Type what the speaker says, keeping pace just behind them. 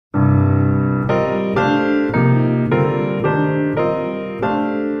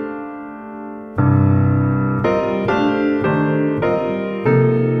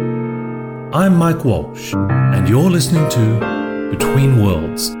Mike Walsh, and you're listening to Between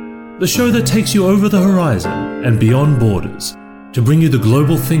Worlds, the show that takes you over the horizon and beyond borders to bring you the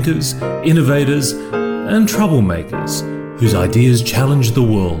global thinkers, innovators, and troublemakers whose ideas challenge the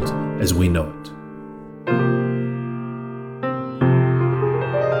world as we know it.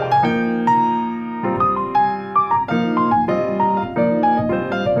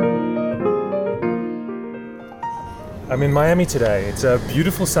 I'm in Miami today. It's a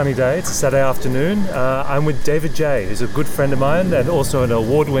beautiful sunny day. It's a Saturday afternoon. I'm with David J, who's a good friend of mine and also an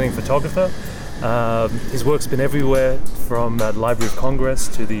award-winning photographer. His work's been everywhere, from the Library of Congress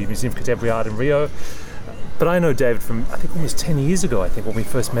to the Museum of Contemporary Art in Rio. But I know David from, I think, almost 10 years ago, when we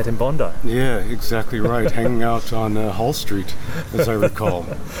first met in Bondi. Yeah, exactly right. Hanging out on Hall Street, as I recall.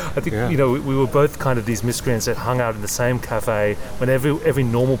 I think, we were both kind of these miscreants that hung out in the same cafe when every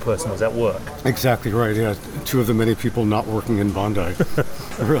normal person was at work. Exactly right, yeah. Two of the many people not working in Bondi,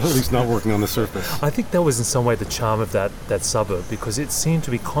 or at least not working on the surface. I think that was in some way the charm of that suburb, because it seemed to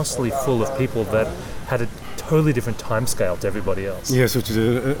be constantly full of people that had a totally different time scale to everybody else. Yes, which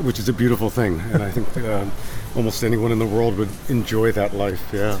is a beautiful thing, and I think almost anyone in the world would enjoy that life.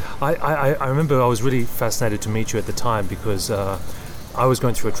 Yeah. I remember I was really fascinated to meet you at the time because I was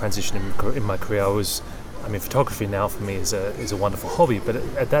going through a transition in my career. Photography now for me is a wonderful hobby, but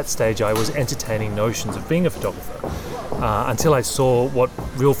at that stage I was entertaining notions of being a photographer until I saw what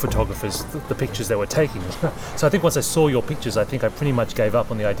real photographers, the pictures they were taking. So I think once I saw your pictures, I think I pretty much gave up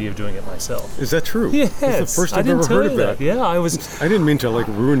on the idea of doing it myself. Is that true? Yes. That's the first I've ever heard of that. Yeah, I didn't mean to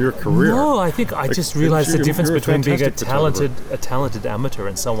ruin your career. No, I think I just realized the difference between being a talented amateur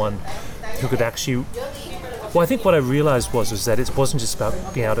and someone who could actually... Well, I think what I realized was that it wasn't just about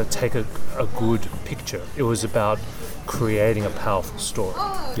being able to take a good picture. It was about creating a powerful story.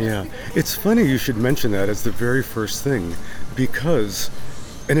 Yeah. It's funny you should mention that as the very first thing, because,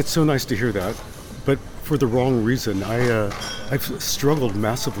 and it's so nice to hear that, but for the wrong reason. I've struggled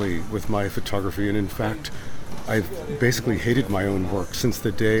massively with my photography, and in fact, I've basically hated my own work since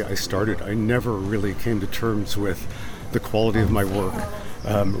the day I started. I never really came to terms with the quality of my work.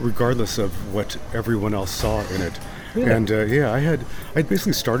 Regardless of what everyone else saw in it. Really? And I'd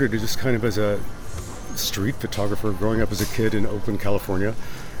basically started just kind of as a street photographer growing up as a kid in Oakland, California.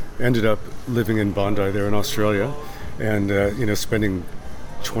 Ended up living in Bondi there in Australia and, spending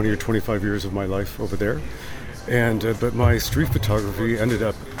 20 or 25 years of my life over there. And but my street photography ended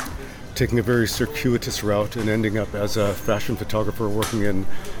up taking a very circuitous route and ending up as a fashion photographer working in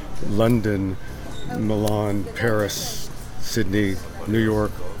London, Milan, Paris, Sydney, New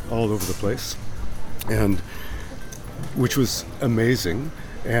York, all over the place, and which was amazing.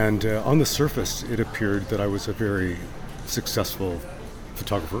 And on the surface, it appeared that I was a very successful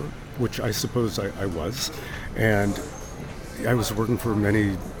photographer, which I suppose I was. And I was working for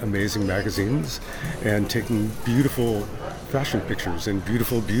many amazing magazines and taking beautiful fashion pictures and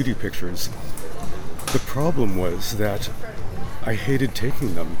beautiful beauty pictures. The problem was that I hated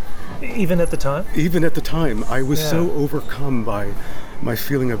taking them. Even at the time? Even at the time. I was so overcome by my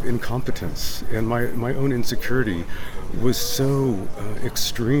feeling of incompetence, and my own insecurity was so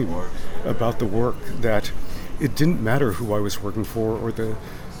extreme about the work that it didn't matter who I was working for or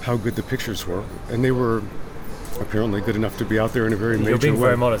how good the pictures were. And they were apparently good enough to be out there in a very major way. You're being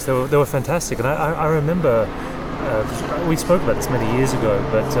very modest. They were fantastic. And I remember... we spoke about this many years ago,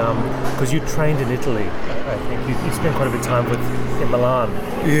 but because you trained in Italy, I think you spent quite a bit of time in Milan.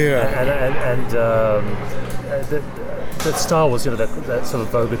 Yeah. And the style was that sort of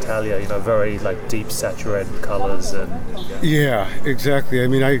Vogue Italia, very deep saturated colors and. Yeah, exactly. I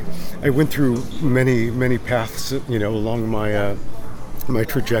mean, I went through many paths, along my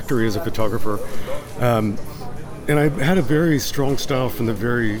trajectory as a photographer, and I had a very strong style from the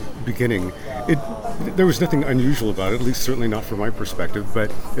very beginning. There was nothing unusual about it, at least certainly not from my perspective,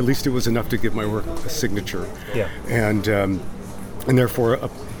 but at least it was enough to give my work a signature. Yeah. And therefore,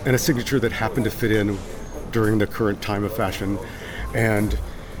 a signature that happened to fit in during the current time of fashion. And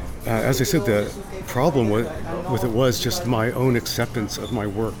as I said, the problem with it was just my own acceptance of my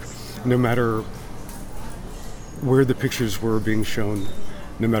work. No matter where the pictures were being shown,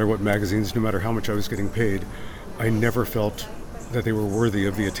 no matter what magazines, no matter how much I was getting paid, I never felt that they were worthy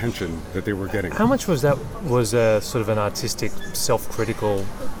of the attention that they were getting. How much was a sort of an artistic, self-critical,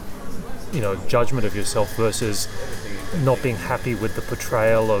 judgment of yourself versus not being happy with the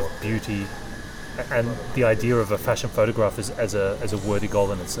portrayal of beauty and the idea of a fashion photograph as a worthy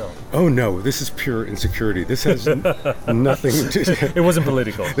goal in itself? Oh no, this is pure insecurity. This has nothing to... It wasn't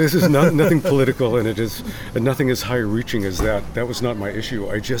political. This is nothing political, and it is nothing as high-reaching as that. That was not my issue.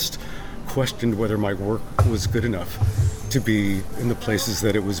 I just questioned whether my work was good enough to be in the places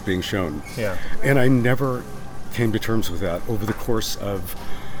that it was being shown. Yeah. And I never came to terms with that over the course of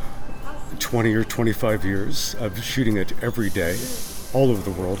 20 or 25 years of shooting it every day, all over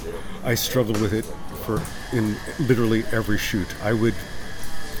the world. I struggled with it in literally every shoot. I would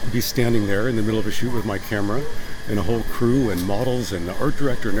be standing there in the middle of a shoot with my camera and a whole crew and models and the art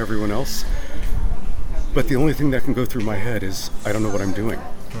director and everyone else. But the only thing that can go through my head is, I don't know what I'm doing.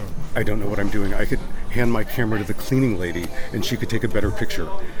 I don't know what I'm doing. I could hand my camera to the cleaning lady and she could take a better picture.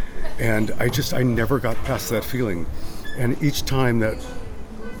 And I never got past that feeling. And each time that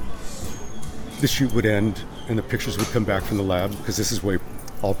the shoot would end and the pictures would come back from the lab, because this is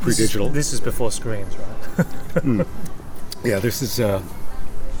all pre-digital. This is before screens, right? Yeah, this is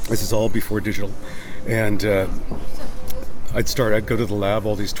all before digital. And I'd go to the lab,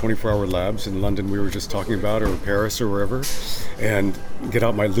 all these 24-hour labs in London we were just talking about, or Paris or wherever, and get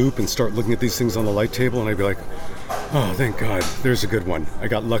out my loop and start looking at these things on the light table, and I'd be like, oh, thank God, there's a good one. I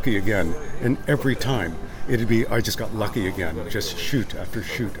got lucky again. And every time it'd be, I just got lucky again, just shoot after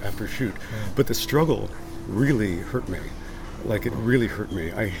shoot after shoot. But the struggle really hurt me. Like, it really hurt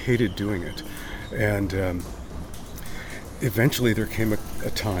me. I hated doing it. And eventually there came a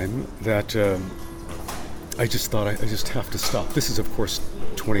time that I just thought I just have to stop. This is, of course,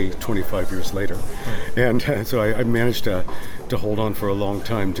 25 years later. And so I managed to hold on for a long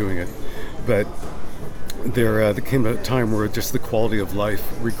time doing it. But there came a time where just the quality of life,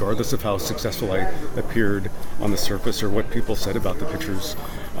 regardless of how successful I appeared on the surface or what people said about the pictures,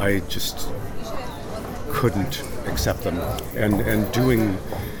 I just couldn't accept them. And doing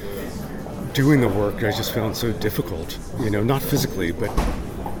the work I just found so difficult, not physically, but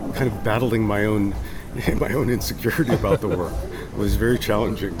kind of battling my own insecurity about the work was very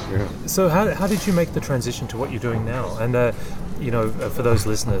challenging. Yeah. So how did you make the transition to what you're doing now? And for those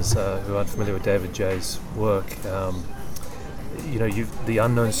listeners who aren't familiar with David J's work, you've the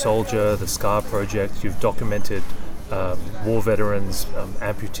Unknown Soldier, the SCAR project. You've documented war veterans,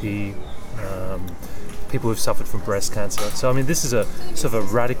 amputee, people who've suffered from breast cancer. So I mean, this is a sort of a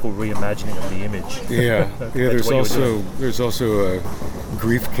radical reimagining of the image. Yeah. There's also a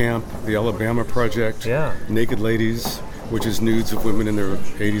grief camp, the Alabama Project. Yeah. Naked Ladies, which is nudes of women in their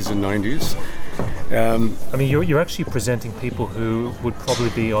 80s and 90s. I mean, you're actually presenting people who would probably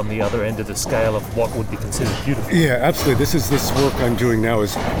be on the other end of the scale of what would be considered beautiful. Yeah, absolutely. This work I'm doing now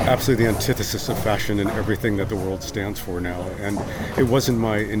is absolutely the antithesis of fashion and everything that the world stands for now. And it wasn't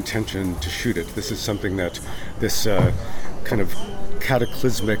my intention to shoot it. This is something that this kind of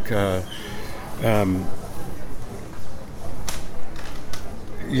cataclysmic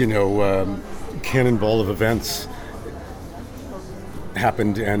cannonball of events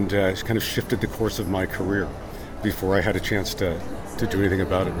happened and kind of shifted the course of my career before I had a chance to do anything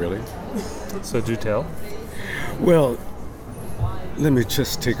about it, really. So do tell. Well, let me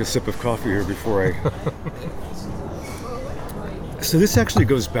just take a sip of coffee here before I... So this actually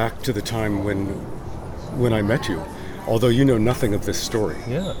goes back to the time when I met you, although you know nothing of this story.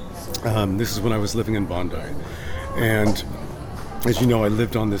 Yeah. This is when I was living in Bondi. And as you know, I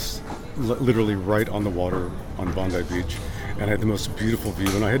lived on this, literally right on the water on Bondi Beach. And I had the most beautiful view,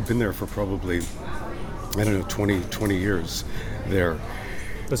 and I had been there for probably, 20 years there.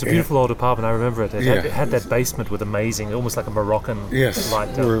 It was a beautiful old apartment, I remember it. It had that basement with amazing, almost like a Moroccan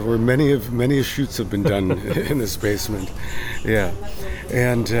light. Where many shoots have been done in this basement. Yeah.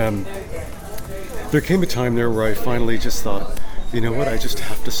 And there came a time there where I finally just thought, you know what, I just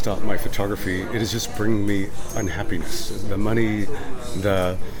have to stop my photography. It is just bringing me unhappiness. The money,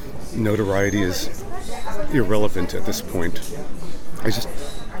 the notoriety is irrelevant at this point. I just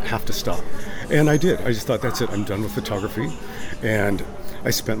have to stop. And I did. I just thought, that's it, I'm done with photography. And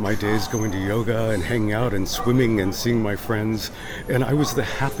I spent my days going to yoga and hanging out and swimming and seeing my friends. And I was the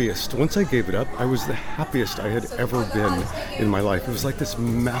happiest. Once I gave it up, I was the happiest I had ever been in my life. It was like this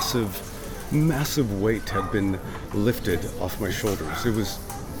massive weight had been lifted off my shoulders. It was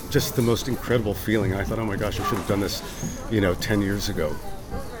just the most incredible feeling. I thought, oh my gosh, I should have done this, 10 years ago.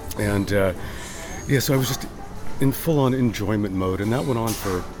 And so I was just in full-on enjoyment mode, and that went on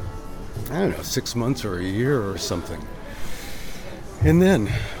for, 6 months or a year or something. And then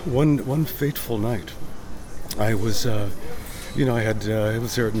one fateful night, I was, I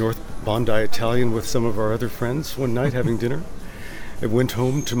was there at North Bondi Italian with some of our other friends one night having dinner. I went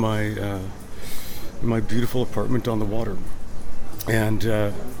home to my beautiful apartment on the water, and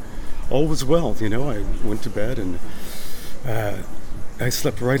all was well. I went to bed and I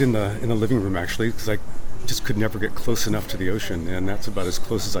slept right in the living room, actually, because I just could never get close enough to the ocean, and that's about as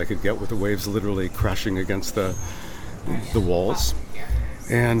close as I could get with the waves literally crashing against the walls.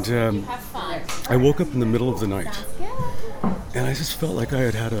 And I woke up in the middle of the night, and I just felt like I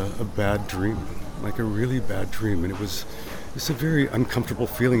had had a bad dream, like a really bad dream. And it's a very uncomfortable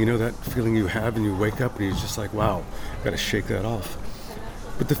feeling, that feeling you have and you wake up and you're just like, wow, got to shake that off.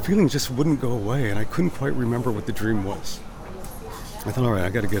 But the feeling just wouldn't go away, and I couldn't quite remember what the dream was. I thought, all right, I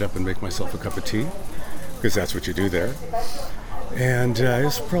got to get up and make myself a cup of tea, because that's what you do there. And it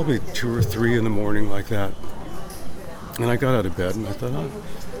was probably 2 or 3 in the morning, like that. And I got out of bed and I thought,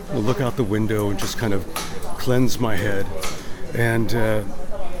 I'll look out the window and just kind of cleanse my head. And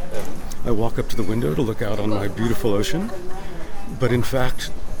I walk up to the window to look out on my beautiful ocean. But in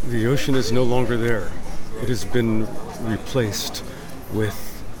fact, the ocean is no longer there. It has been replaced with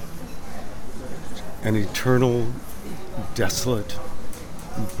an eternal, desolate,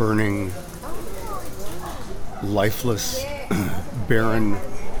 burning, lifeless, barren,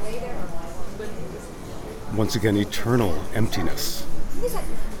 once again, eternal emptiness.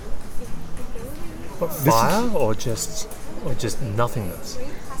 What, fire or just nothingness?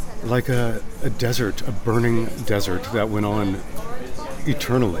 Like a desert, a burning desert that went on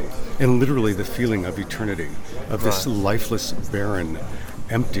eternally, and literally the feeling of eternity, of this lifeless, barren,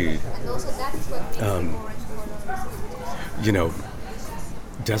 empty,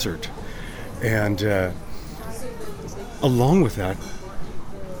 desert. And along with that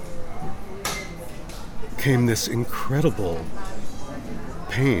came this incredible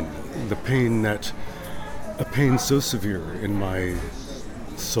pain, a pain so severe in my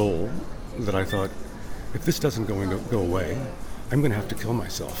soul that I thought, if this doesn't go away, I'm going to have to kill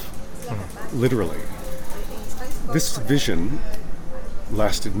myself. Literally. This vision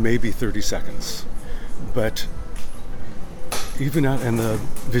lasted maybe 30 seconds, but and the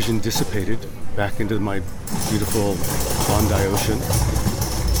vision dissipated back into my beautiful Bondi Ocean.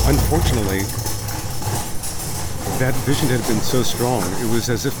 Unfortunately, that vision had been so strong, it was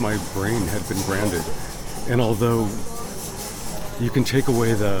as if my brain had been branded. And although you can take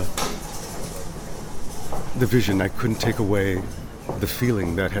away the vision, I couldn't take away the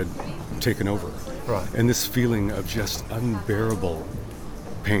feeling that had taken over. Right. And this feeling of just unbearable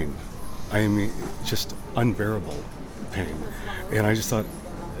pain. I mean, just unbearable pain. And I just thought,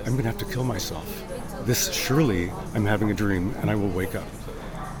 I'm going to have to kill myself. Surely I'm having a dream and I will wake up.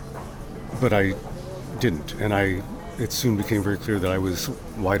 But I didn't. And it soon became very clear that I was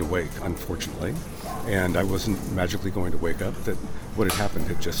wide awake, unfortunately. And I wasn't magically going to wake up, that what had happened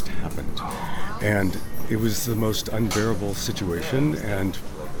had just happened. And it was the most unbearable situation, and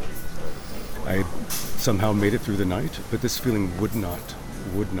I somehow made it through the night, but this feeling would not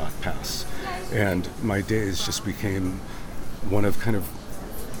pass. And my days just became one of kind of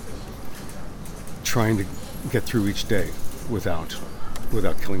trying to get through each day without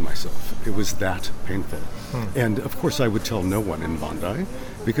killing myself. It was that painful. And of course I would tell no one in Bondi,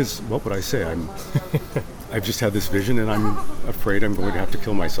 because what would I say? I've just had this vision and I'm afraid I'm going to have to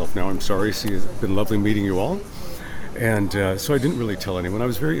kill myself now. I'm sorry. See, it's been lovely meeting you all. And so I didn't really tell anyone. I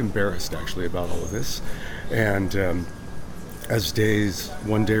was very embarrassed actually about all of this. And as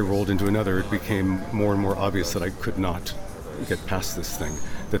one day rolled into another, it became more and more obvious that I could not get past this thing,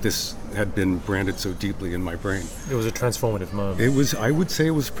 that this had been branded so deeply in my brain. It was a transformative moment. I would say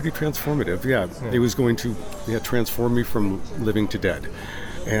it was pretty transformative, yeah. It was going to transform me from living to dead.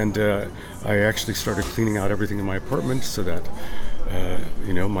 And I actually started cleaning out everything in my apartment so that,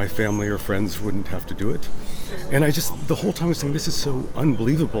 my family or friends wouldn't have to do it. And the whole time I was saying, this is so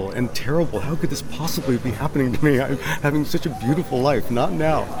unbelievable and terrible. How could this possibly be happening to me? I'm having such a beautiful life, not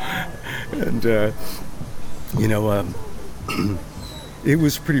now. And, it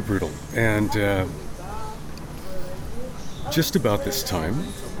was pretty brutal. And just about this time,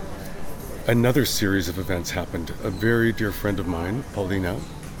 another series of events happened. A very dear friend of mine, Paulina,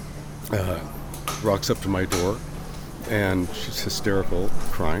 rocks up to my door, and she's hysterical,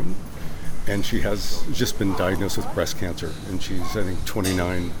 crying. And she has just been diagnosed with breast cancer, and she's, I think,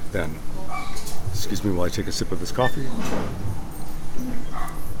 29 then. Excuse me while I take a sip of this coffee.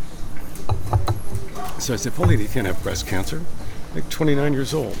 So I said, Paulina, you can't have breast cancer. Like 29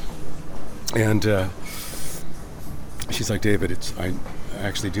 years old. And she's like, David, I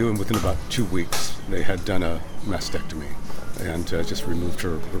actually do. And within about 2 weeks, they had done a mastectomy and just removed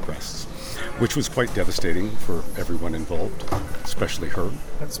her breasts, which was quite devastating for everyone involved, especially her.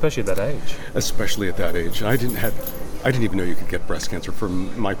 Especially at that age. Especially at that age. I didn't even know you could get breast cancer.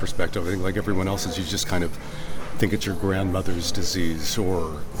 From my perspective, I think like everyone else's, you just kind of think it's your grandmother's disease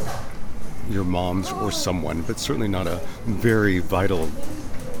or your mom's or someone, but certainly not a very vital,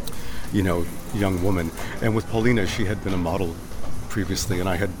 young woman. And with Paulina, she had been a model previously, and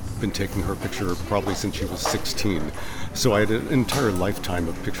I had been taking her picture probably since she was 16. So I had an entire lifetime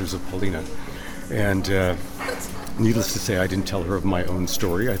of pictures of Paulina. And needless to say, I didn't tell her of my own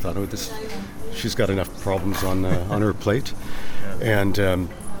story. I thought, she's got enough problems on her plate. And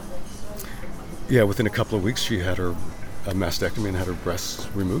within a couple of weeks, she had her mastectomy and had her breasts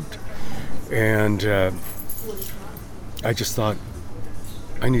removed. And I just thought,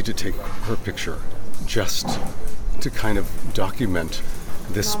 I need to take her picture just to kind of document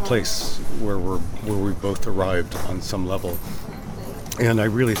this place where we both arrived on some level. And I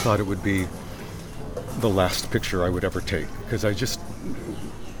really thought it would be the last picture I would ever take, because I just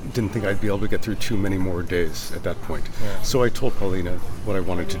didn't think I'd be able to get through too many more days at that point. Yeah. So I told Paulina what I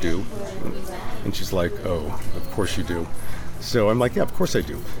wanted to do, and she's like, "Oh, of course you do." So I'm like, "Yeah, of course I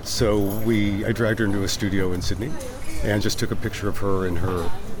do." So I dragged her into a studio in Sydney and just took a picture of her in her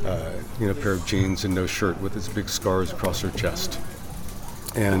pair of jeans and no shirt with these big scars across her chest.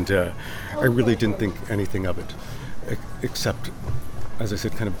 And I really didn't think anything of it, except, as I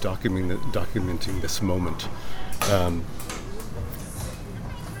said, kind of documenting this moment.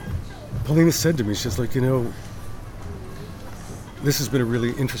 Paulina said to me, she's like, this has been a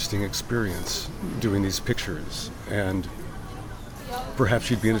really interesting experience doing these pictures, and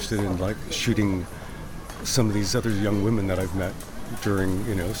perhaps you'd be interested in like shooting some of these other young women that I've met during,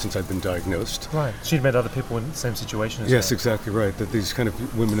 since I've been diagnosed. Right. She'd met other people in the same situation as Yes, well. exactly right. That these kind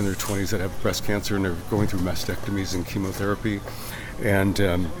of women in their 20s that have breast cancer and are going through mastectomies and chemotherapy. And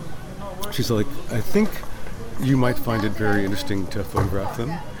she's like, I think you might find it very interesting to photograph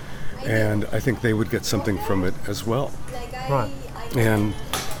them. And I think they would get something from it as well. Right. And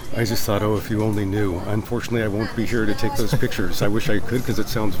I just thought, if you only knew. Unfortunately, I won't be here to take those pictures. I wish I could, because it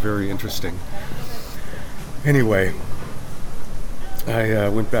sounds very interesting. Anyway, I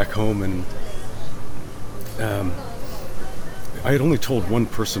went back home, and I had only told one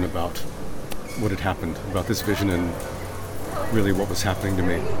person about what had happened, about this vision and really what was happening to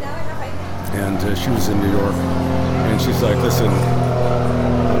me. And she was in New York, and she's like, "Listen,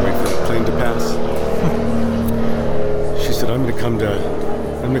 I'll wait for the plane to pass." She said, I'm going to come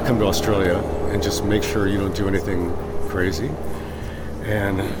to Australia and just make sure you don't do anything crazy."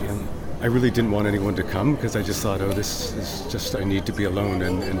 And I really didn't want anyone to come, because I just thought, this is just, I need to be alone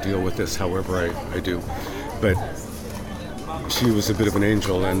and deal with this however I do. But she was a bit of an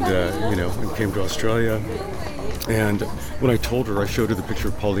angel, and and came to Australia. And when I told her, I showed her the picture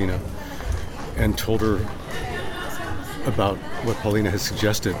of Paulina and told her about what Paulina has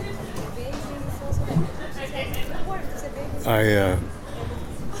suggested.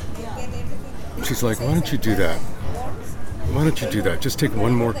 She's like, "Why don't you do that? Why don't you do that? Just take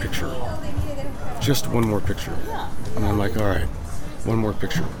one more picture. Just one more picture." And I'm like, "All right, one more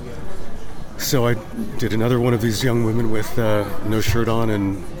picture." So I did another one of these young women with no shirt on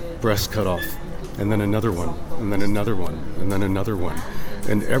and breasts cut off. And then another one, and then another one, and then another one.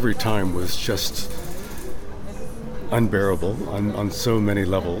 And every time was just unbearable on so many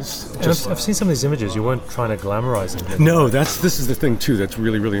levels. I've seen some of these images. You weren't trying to glamorize them. No, this is the thing too that's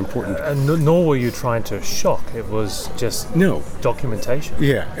really, really important. Nor were you trying to shock. It was just documentation.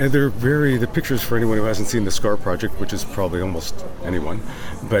 Yeah, and the pictures, for anyone who hasn't seen the Scar Project, which is probably almost anyone,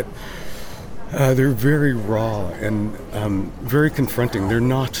 but they're very raw and very confronting. They're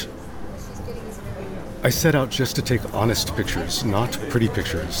not... I set out just to take honest pictures, not pretty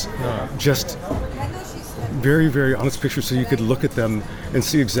pictures. No. Just very, very honest pictures, so you could look at them and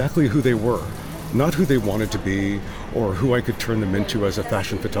see exactly who they were. Not who they wanted to be or who I could turn them into as a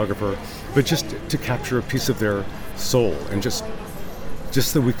fashion photographer, but just to capture a piece of their soul, and just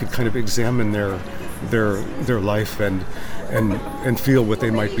so we could kind of examine their life and feel what they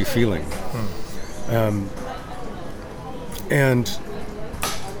might be feeling.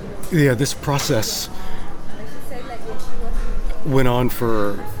 This process went on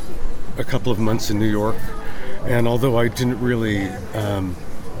for a couple of months in New York, and although I didn't really, in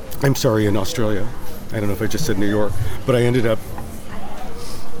Australia, I don't know if I just said New York, but I ended up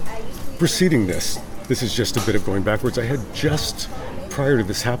preceding this. This is just a bit of going backwards. I had just, prior to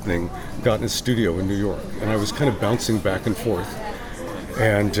this happening, gotten a studio in New York, and I was kind of bouncing back and forth,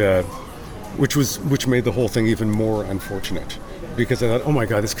 and which made the whole thing even more unfortunate. Because I thought, oh my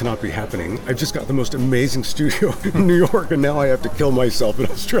God, this cannot be happening. I've just got the most amazing studio in New York, and now I have to kill myself in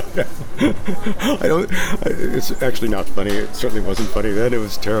Australia. It's actually not funny. It certainly wasn't funny then. It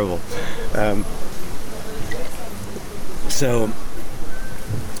was terrible. So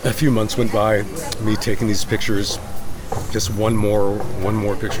a few months went by, me taking these pictures, just one more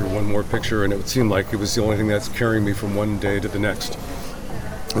picture, and it would seem like it was the only thing that's carrying me from one day to the next.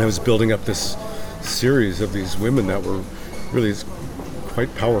 And I was building up this series of these women that were really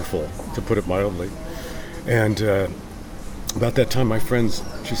quite powerful, to put it mildly. And about that time, my friends,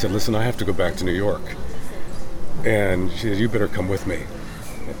 she said, listen, I have to go back to New York. And she said, you better come with me.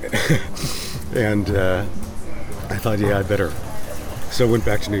 And I thought, yeah, I better. So I went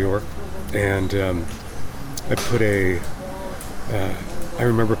back to New York, and I put I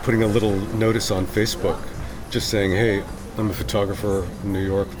remember putting a little notice on Facebook just saying, hey, I'm a photographer in New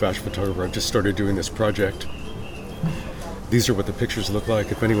York, fashion photographer. I've just started doing this project. These are what the pictures look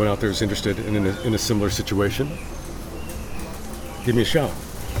like. If anyone out there is interested in a similar situation, give me a shout.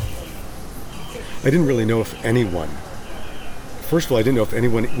 I didn't really know if anyone, first of all, I didn't know if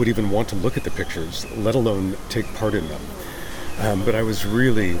anyone would even want to look at the pictures, let alone take part in them. But I was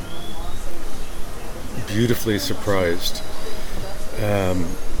really beautifully surprised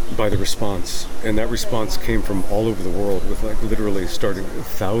by the response. And that response came from all over the world, with like literally starting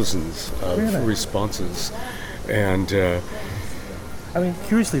thousands of responses. And I mean,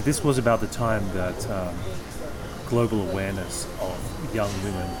 curiously, this was about the time that global awareness of young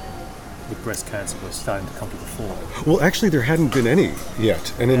women with breast cancer was starting to come to the fore. Well, actually, there hadn't been any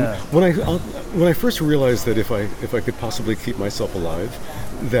yet. And then when I first realized that if I could possibly keep myself alive,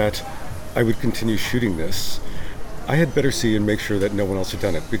 that I would continue shooting this, I had better see and make sure that no one else had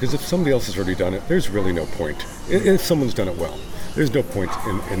done it. Because if somebody else has already done it, there's really no point. If someone's done it well, there's no point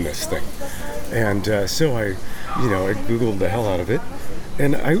in this thing. And so I Googled the hell out of it,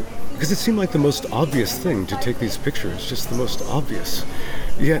 and because it seemed like the most obvious thing to take these pictures, just the most obvious.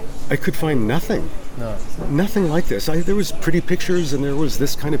 Yet I could find nothing. No. Nothing like this. There was pretty pictures, and there was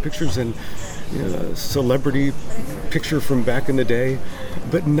this kind of pictures, and a celebrity picture from back in the day,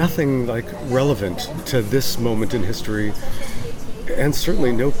 but nothing like relevant to this moment in history. And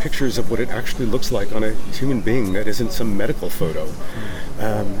certainly no pictures of what it actually looks like on a human being that isn't some medical photo.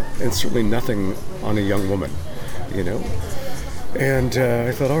 And certainly nothing on a young woman, And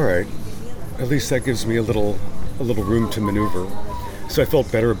I thought, all right, at least that gives me a little room to maneuver. So I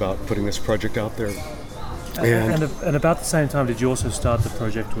felt better about putting this project out there. And about the same time, did you also start the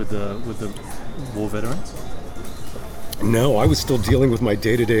project with the war veterans? No, I was still dealing with my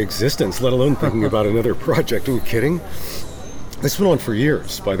day-to-day existence, let alone thinking about another project. Are you kidding? This went on for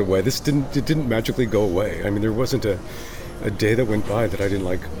years, by the way. It didn't magically go away. I mean, there wasn't a day that went by that I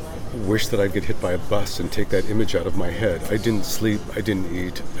didn't wish that I'd get hit by a bus and take that image out of my head. I didn't sleep, I didn't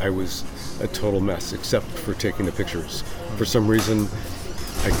eat. I was a total mess, except for taking the pictures. For some reason,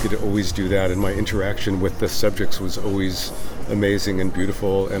 I could always do that, and my interaction with the subjects was always amazing and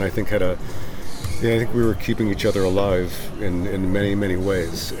beautiful, and I think I think we were keeping each other alive in many, many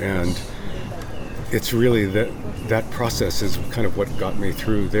ways. And it's really that process is kind of what got me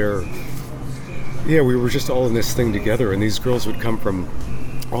through there. Yeah, we were just all in this thing together, and these girls would come from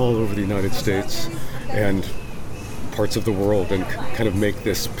all over the United States and parts of the world and kind of make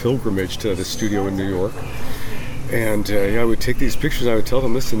this pilgrimage to the studio in New York. And I would take these pictures, I would tell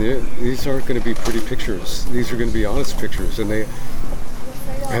them, listen, these aren't going to be pretty pictures. These are going to be honest pictures. And they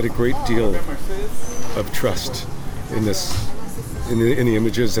had a great deal of trust in the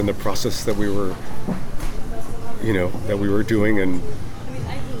images and the process that we were doing,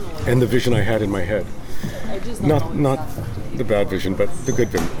 and the vision I had in my head. Not the bad vision, but the good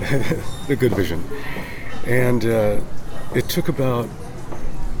vision. The good vision. And it took about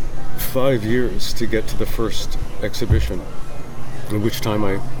 5 years to get to the first exhibition, in which time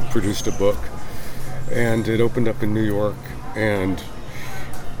I produced a book, and it opened up in New York, and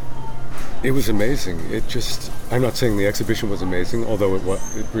it was amazing. I'm not saying the exhibition was amazing, although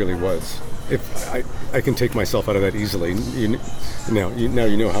it really was. If I can take myself out of that easily. Now you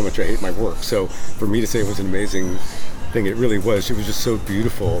know how much I hate my work. So for me to say it was an amazing thing, it really was. It was just so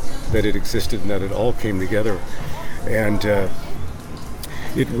beautiful that it existed and that it all came together. And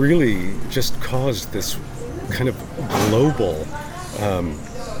it really just caused this kind of global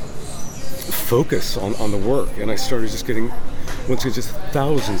focus on the work. And I started just getting, once again, just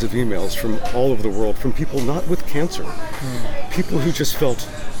thousands of emails from all over the world, from people not with cancer, people who just felt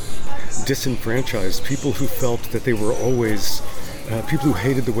disenfranchised, people who felt that they were always, people who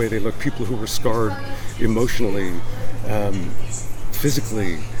hated the way they looked, people who were scarred emotionally,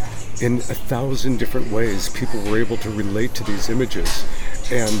 physically, in 1,000 different ways. People were able to relate to these images,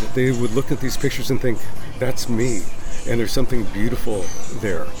 and they would look at these pictures and think, that's me, and there's something beautiful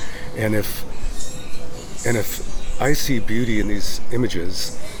there. And if I see beauty in these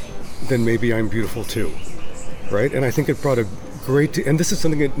images, then maybe I'm beautiful too, right? And I think it brought a great, and this is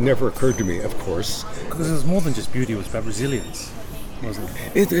something that never occurred to me, of course. Because it was more than just beauty, it was about resilience, wasn't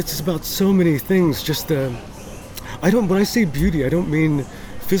it? It's about so many things. When I say beauty, I don't mean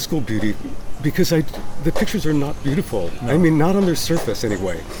physical beauty. because the pictures are not beautiful. No. I mean, not on their surface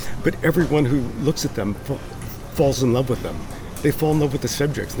anyway. But everyone who looks at them falls in love with them. They fall in love with the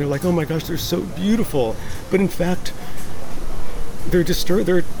subjects. And they're like, oh my gosh, they're so beautiful. But in fact, they're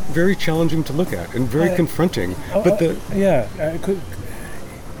very challenging to look at and very confronting.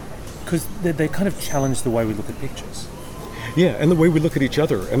 Because they kind of challenge the way we look at pictures. Yeah, and the way we look at each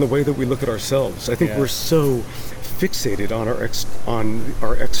other and the way that we look at ourselves. I think we're so fixated on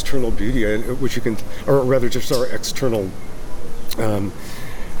our external beauty, which you can, or rather, just our external, on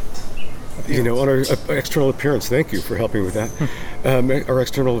our external appearance. Thank you for helping with that. Our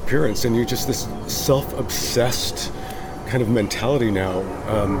external appearance, and you just this self-obsessed kind of mentality now.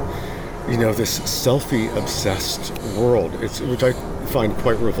 This selfie-obsessed world, which I find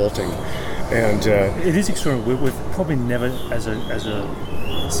quite revolting. And it is extraordinary. We've probably never, as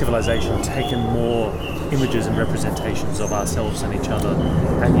a civilization, taken more images and representations of ourselves and each other,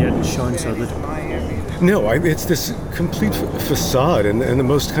 and yet shown so little. No, it's this complete facade and the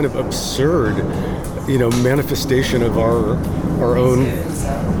most kind of absurd, manifestation of our own,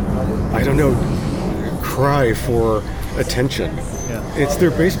 cry for attention. Yeah.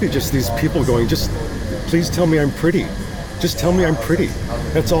 They're basically just these people going, just please tell me I'm pretty. Just tell me I'm pretty.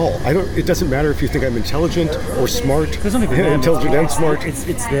 That's all. It doesn't matter if you think I'm intelligent or smart. There's not even intelligent and smart.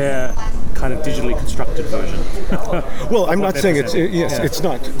 It's their kind of digitally constructed version. Well, I'm not saying it's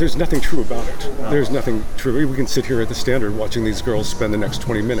not. There's nothing true about it. No. There's nothing true. We can sit here at the Standard watching these girls spend the next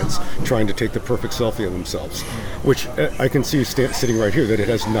 20 minutes trying to take the perfect selfie of themselves, which I can see sitting right here that it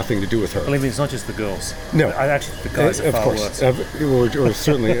has nothing to do with her. Believe me, it's not just the girls. No, I actually the guys are far worse. Or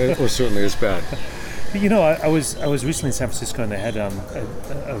certainly as bad. I was recently in San Francisco, and they had a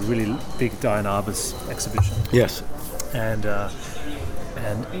really big Diane Arbus exhibition. Yes, and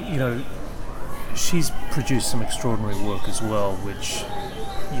she's produced some extraordinary work as well, which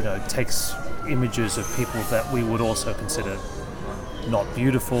takes images of people that we would also consider not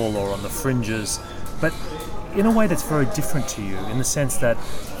beautiful or on the fringes, but in a way that's very different to you, in the sense that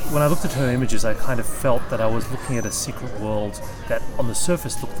when I looked at her images, I kind of felt that I was looking at a secret world that on the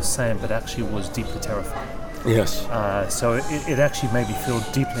surface looked the same, but actually was deeply terrifying. Yes. So it actually made me feel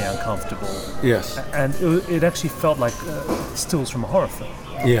deeply uncomfortable. Yes. And it actually felt like stills from a horror film.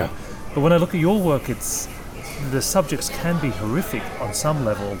 Yeah. But when I look at your work, the subjects can be horrific on some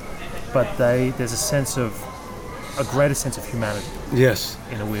level, but there's a greater sense of humanity. Yes.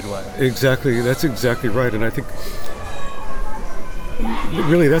 In a weird way. Exactly. That's exactly right. And I think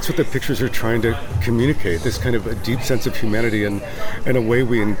really that's what the pictures are trying to communicate, this kind of a deep sense of humanity and a way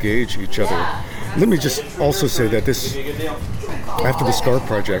we engage each other. Let me just also say that after the Scar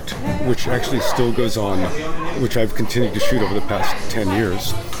Project, which actually still goes on, which I've continued to shoot over the past 10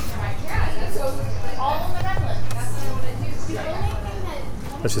 years,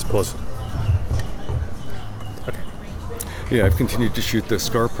 let's just pause. Okay. Yeah, I've continued to shoot the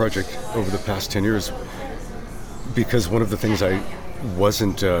Scar Project over the past 10 years because one of the things I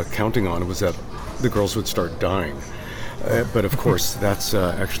wasn't counting on was that the girls would start dying. But of course, that's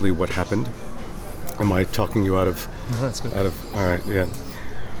actually what happened. Am I talking you out of? No, that's good. All right, yeah.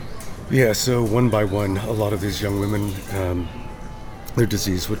 Yeah, so one by one, a lot of these young women, their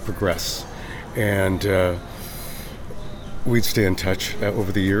disease would progress. And we'd stay in touch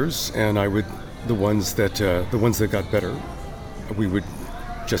over the years, and the ones that got better, we would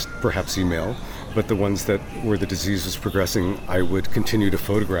just perhaps email. But the ones where the disease was progressing, I would continue to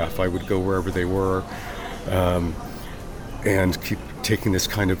photograph. I would go wherever they were, and keep taking this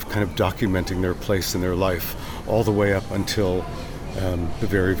kind of documenting their place in their life, all the way up until the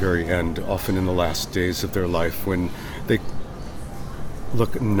very, very end. Often in the last days of their life, when they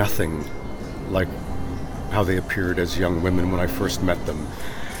look nothing like how they appeared as young women when I first met them,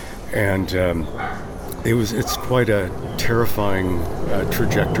 and it's quite a terrifying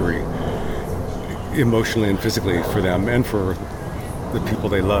trajectory, emotionally and physically, for them and for the people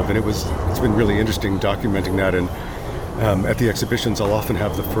they love. And it's been really interesting documenting that. And at the exhibitions, I'll often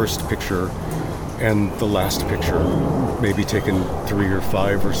have the first picture and the last picture maybe taken 3 or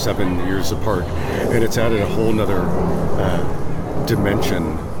 5 or 7 years apart, and it's added a whole nother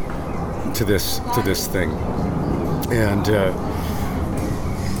dimension to this thing. And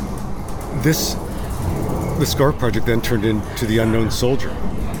the Scar Project then turned into The Unknown Soldier,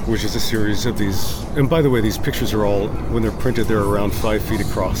 which is a series of these. And by the way, these pictures are all, when they're printed, they're around 5 feet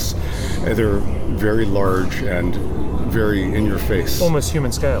across. And they're very large and very in your face. Almost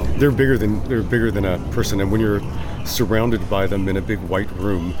human scale. They're bigger than a person. And when you're surrounded by them in a big white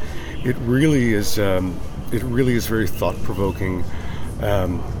room, it really is very thought-provoking.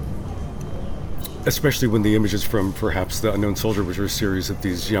 especially when the images from perhaps The Unknown Soldier, which are a series of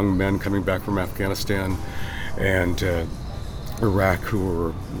these young men coming back from Afghanistan and Iraq,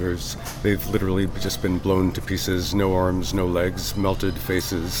 they've literally just been blown to pieces, no arms, no legs, melted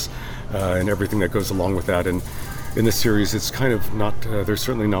faces, and everything that goes along with that. And in the series, it's kind of not, they're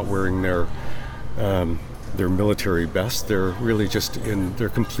certainly not wearing their military best. They're really they're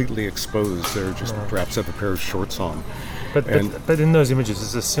completely exposed. They're just perhaps have a pair of shorts on. But in those images,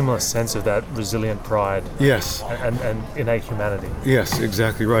 there's a similar sense of that resilient pride. Yes. And innate humanity. Yes,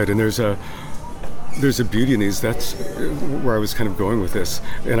 exactly right. And there's a beauty in these. That's where I was kind of going with this.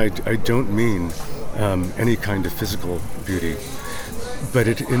 And I don't mean any kind of physical beauty, but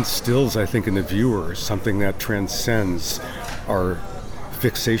it instills, I think, in the viewer something that transcends our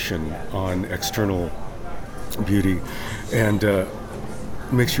fixation on external beauty, and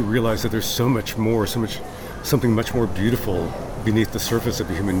makes you realize that there's so much more, something much more beautiful beneath the surface of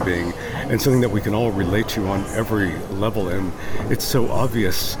a human being, and something that we can all relate to on every level. And it's so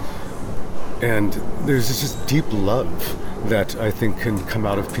obvious, and there's this just deep love that I think can come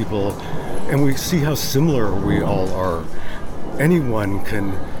out of people, and we see how similar we all are. Anyone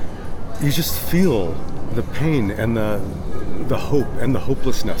can, you just feel the pain and the hope and the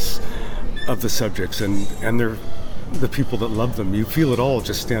hopelessness of the subjects, and they're the people that love them. You feel it all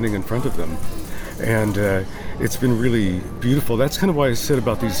just standing in front of them. And it's been really beautiful. That's kind of why I said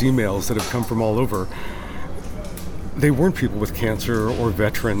about these emails that have come from all over. They weren't people with cancer or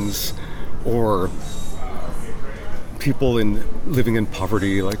veterans or people living in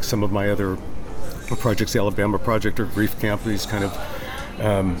poverty like some of my other projects, the Alabama Project or Grief Camp, these kind of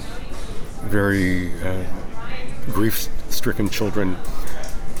very grief-stricken children.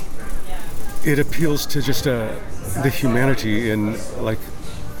 It appeals to just the humanity in like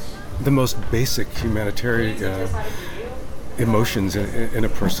the most basic humanitarian emotions in a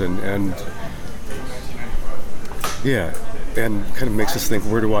person, and and kind of makes us think,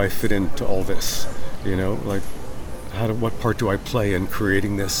 where do I fit into all this? Like what part do I play in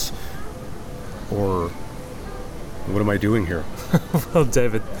creating this, or what am I doing here? Well,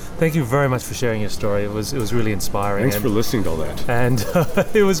 David, thank you very much for sharing your story. It was really inspiring. Thanks for listening to all that. And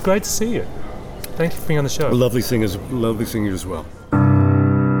it was great to see you. Thank you for being on the show. Lovely seeing you as well.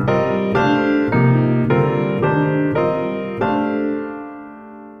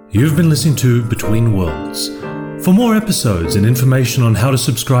 You've been listening to Between Worlds. For more episodes and information on how to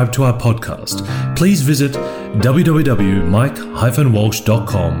subscribe to our podcast, please visit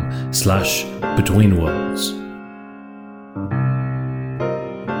www.mike-walsh.com/betweenworlds.